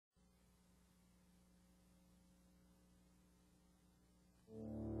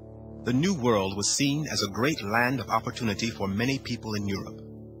The New World was seen as a great land of opportunity for many people in Europe.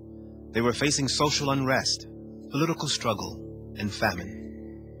 They were facing social unrest, political struggle, and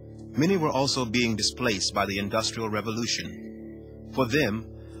famine. Many were also being displaced by the Industrial Revolution. For them,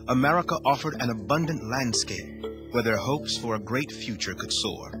 America offered an abundant landscape where their hopes for a great future could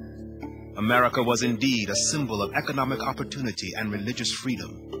soar. America was indeed a symbol of economic opportunity and religious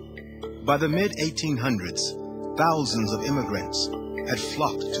freedom. By the mid-1800s, thousands of immigrants had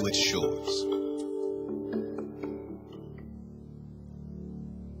flocked to its shores.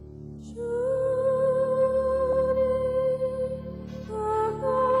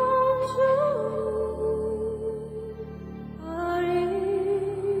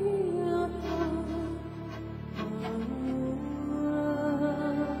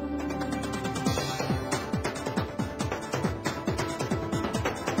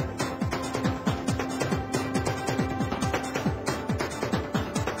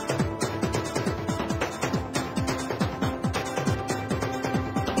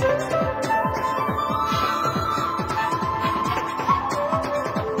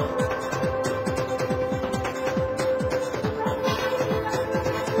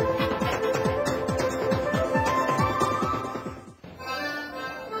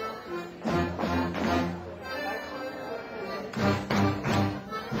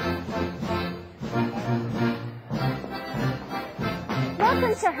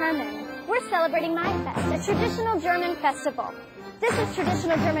 Welcome to Hermann. We're celebrating Maifest, a traditional German festival. This is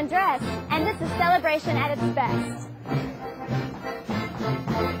traditional German dress, and this is celebration at its best.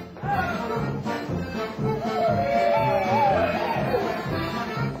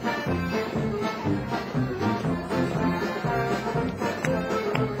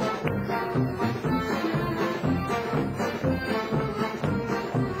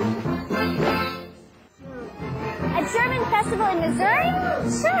 German festival in Missouri?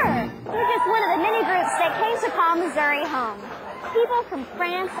 Sure. We're just one of the many groups that came to call Missouri home. People from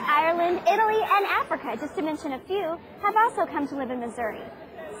France, Ireland, Italy, and Africa, just to mention a few, have also come to live in Missouri.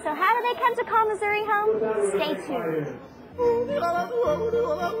 So how do they come to call Missouri home? Stay tuned.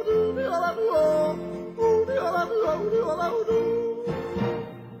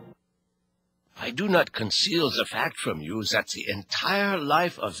 I do not conceal the fact from you that the entire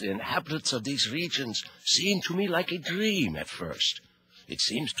life of the inhabitants of these regions seemed to me like a dream at first. It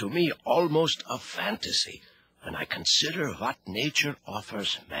seems to me almost a fantasy when I consider what nature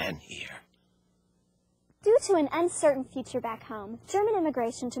offers man here. Due to an uncertain future back home, German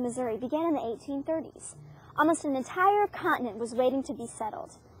immigration to Missouri began in the 1830s. Almost an entire continent was waiting to be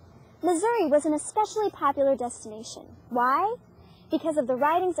settled. Missouri was an especially popular destination. Why? Because of the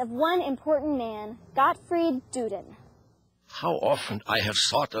writings of one important man, Gottfried Duden. How often I have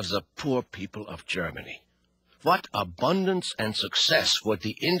thought of the poor people of Germany. What abundance and success would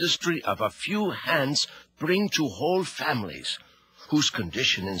the industry of a few hands bring to whole families, whose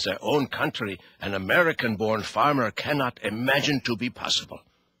condition in their own country an American-born farmer cannot imagine to be possible.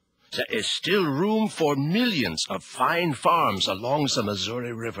 There is still room for millions of fine farms along the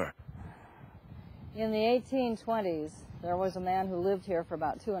Missouri River. In the 1820s, there was a man who lived here for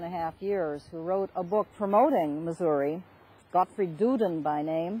about 2.5 years who wrote a book promoting Missouri, Gottfried Duden by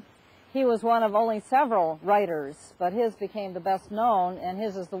name. He was one of only several writers, but his became the best known, and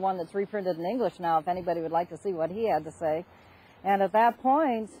his is the one that's reprinted in English now if anybody would like to see what he had to say. And at that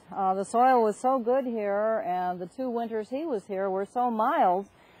point, the soil was so good here, and the 2 winters he was here were so mild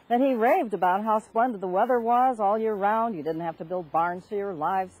that he raved about how splendid the weather was all year round. You didn't have to build barns for your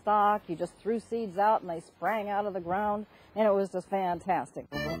livestock. You just threw seeds out and they sprang out of the ground, and it was just fantastic.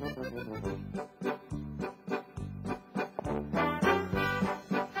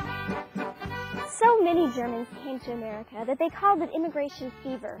 So many Germans came to America that they called it immigration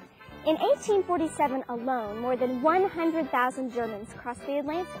fever. In 1847 alone, more than 100,000 Germans crossed the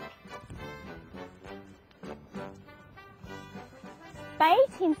Atlantic. By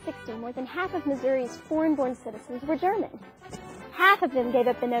 1860, more than half of Missouri's foreign-born citizens were German. Half of them gave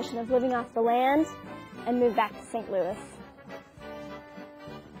up the notion of living off the land and moved back to St. Louis.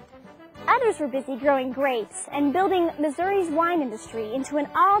 Others were busy growing grapes and building Missouri's wine industry into an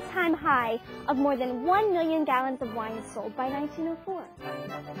all-time high of more than 1 million gallons of wine sold by 1904.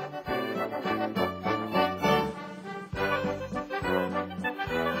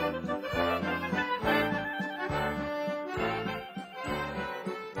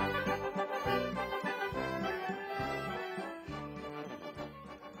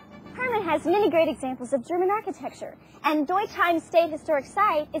 Hermann has many great examples of German architecture, and Deutsheim State Historic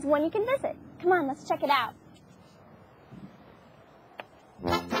Site is one you can visit. Come on, let's check it out.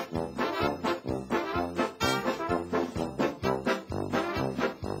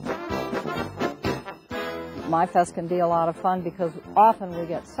 MyFest can be a lot of fun because often we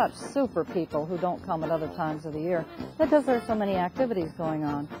get such super people who don't come at other times of the year because there's so many activities going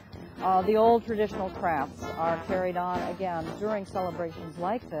on. The old traditional crafts are carried on again during celebrations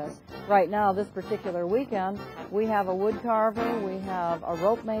like this. Right now, this particular weekend, we have a wood carver, we have a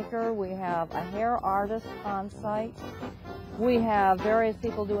rope maker, we have a hair artist on site, we have various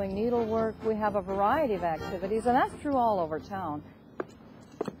people doing needlework, we have a variety of activities, and that's true all over town.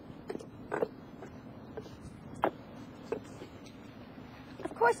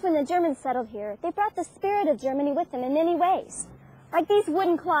 Of course, when the Germans settled here, they brought the spirit of Germany with them in many ways. Like these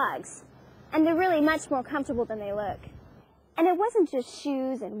wooden clogs, and they're really much more comfortable than they look. And it wasn't just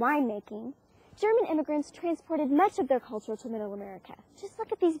shoes and winemaking. German immigrants transported much of their culture to Middle America. Just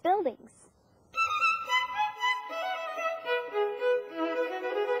look at these buildings.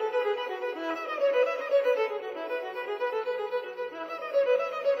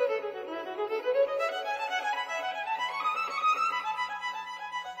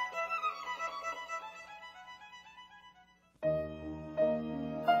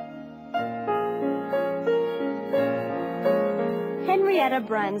 Henrietta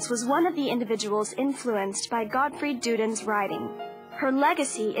Bruns was one of the individuals influenced by Gottfried Duden's writing. Her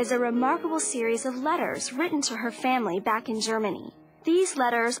legacy is a remarkable series of letters written to her family back in Germany. These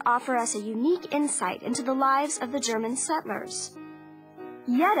letters offer us a unique insight into the lives of the German settlers.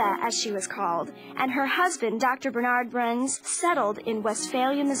 Jetta, as she was called, and her husband, Dr. Bernard Bruns, settled in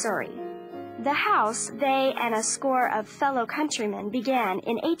Westphalia, Missouri. The house they and a score of fellow countrymen began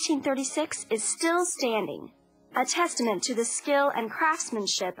in 1836 is still standing, a testament to the skill and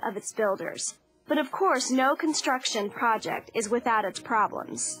craftsmanship of its builders. But of course, no construction project is without its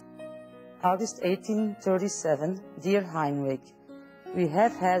problems. August 1837, dear Heinrich, we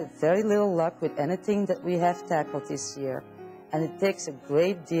have had very little luck with anything that we have tackled this year, and it takes a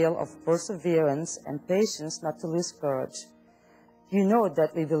great deal of perseverance and patience not to lose courage. You know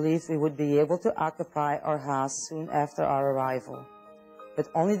that we believed we would be able to occupy our house soon after our arrival. But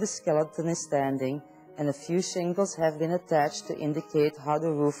only the skeleton is standing, and a few shingles have been attached to indicate how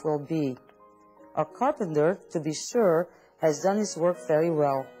the roof will be. Our carpenter, to be sure, has done his work very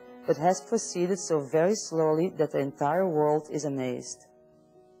well, but has proceeded so very slowly that the entire world is amazed.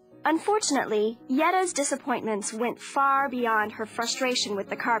 Unfortunately, Jetta's disappointments went far beyond her frustration with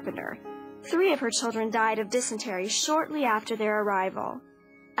the carpenter. 3 of her children died of dysentery shortly after their arrival.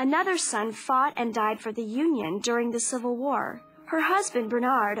 Another son fought and died for the Union during the Civil War. Her husband,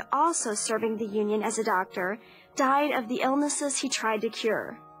 Bernard, also serving the Union as a doctor, died of the illnesses he tried to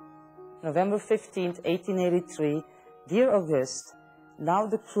cure. November 15, 1883, Dear Auguste, now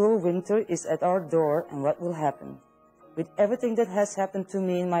the cruel winter is at our door, and what will happen? With everything that has happened to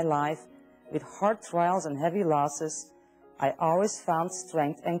me in my life, with hard trials and heavy losses, I always found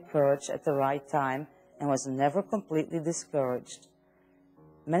strength and courage at the right time and was never completely discouraged.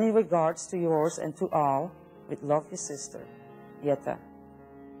 Many regards to yours and to all. With love, your sister, Jetta.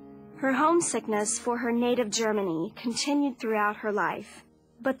 Her homesickness for her native Germany continued throughout her life,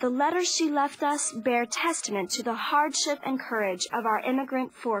 but the letters she left us bear testament to the hardship and courage of our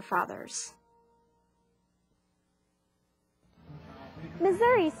immigrant forefathers.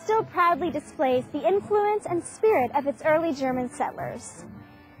 Missouri still proudly displays the influence and spirit of its early German settlers.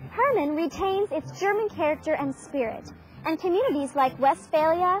 Hermann retains its German character and spirit, and communities like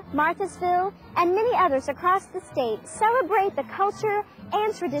Westphalia, Marthasville, and many others across the state celebrate the culture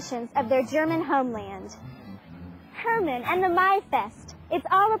and traditions of their German homeland. Hermann and the MyFest, it's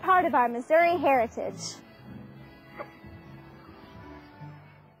all a part of our Missouri heritage.